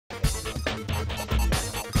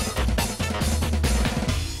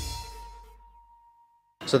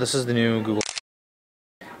So this is the new Google,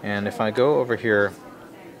 and if I go over here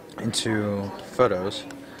into Photos,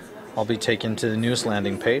 I'll be taken to the newest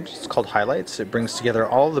landing page. It's called Highlights. It brings together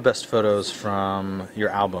all the best photos from your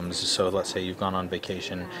albums. So let's say you've gone on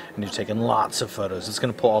vacation and you've taken lots of photos. It's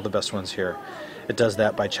going to pull all the best ones here. It does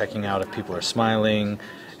that by checking out if people are smiling,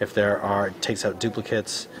 if there are, it takes out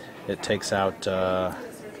duplicates, it takes out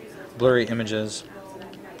blurry images.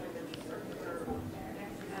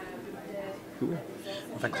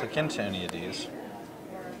 If I click into any of these,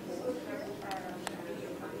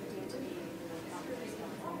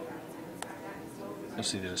 you'll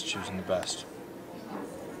see that it's choosing the best.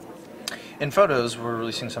 In Photos, we're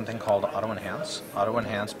releasing something called Auto Enhance. Auto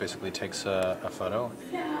Enhance basically takes a photo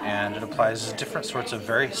and it applies different sorts of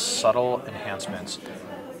very subtle enhancements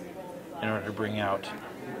in order to bring out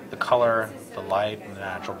the color, the light, and the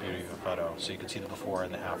natural beauty of a photo. So you can see the before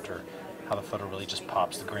and the after, how the photo really just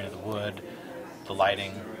pops, the grain of the wood, the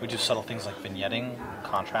lighting. We do subtle things like vignetting,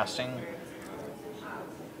 contrasting,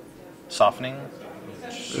 softening.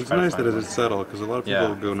 It's nice that it's subtle, because a lot of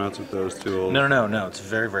people go nuts with those tools. No, it's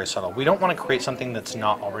very, very subtle. We don't want to create something that's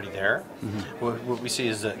not already there. What we see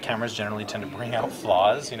is that cameras generally tend to bring out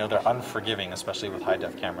flaws. You know, they're unforgiving, especially with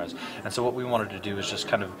high-def cameras. And so what we wanted to do is just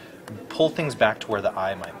kind of pull things back to where the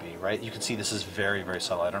eye might be, right? You can see this is very, very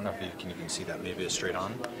subtle. I don't know if you can even see that. Maybe it's straight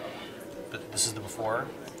on. But this is the before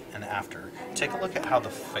and the after. Take a look at how the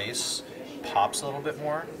face pops a little bit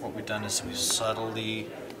more. What we've done is we've subtly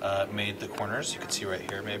made the corners. You can see right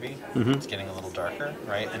here maybe. It's getting a little darker,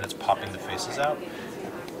 right? And it's popping the faces out.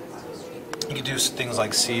 You can do things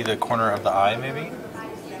like see the corner of the eye maybe.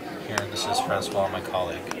 Here, this is Francois, my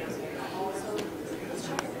colleague.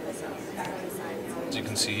 So you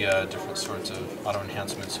can see different sorts of auto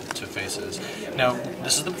enhancements to faces. Now,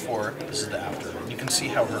 this is the before, this is the after. You can see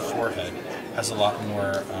how her forehead has a lot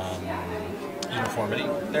more uniformity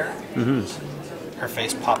there. Her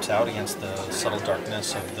face pops out against the subtle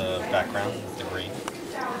darkness of the background, the green.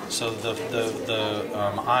 So the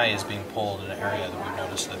eye is being pulled in an area that we've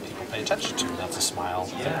noticed that people pay attention to. That's a smile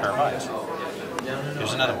with a pair of eyes.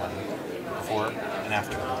 Here's another one, before and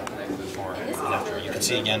after. Before and after. You can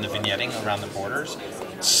see again the vignetting around the borders,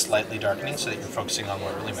 slightly darkening so that you're focusing on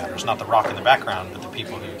what really matters. Not the rock in the background, but the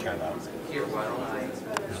people who you care about.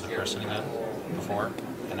 Another person again, before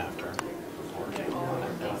and after.